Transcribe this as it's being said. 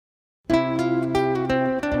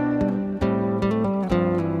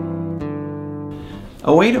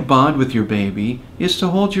A way to bond with your baby is to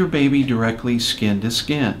hold your baby directly skin to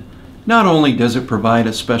skin. Not only does it provide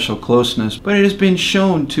a special closeness, but it has been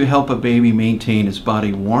shown to help a baby maintain its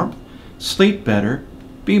body warmth, sleep better,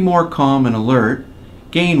 be more calm and alert,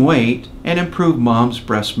 gain weight, and improve mom's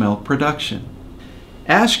breast milk production.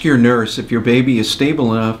 Ask your nurse if your baby is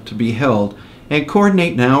stable enough to be held and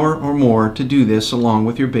coordinate an hour or more to do this along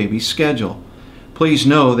with your baby's schedule. Please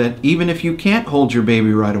know that even if you can't hold your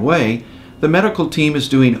baby right away, the medical team is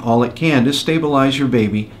doing all it can to stabilize your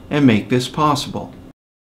baby and make this possible.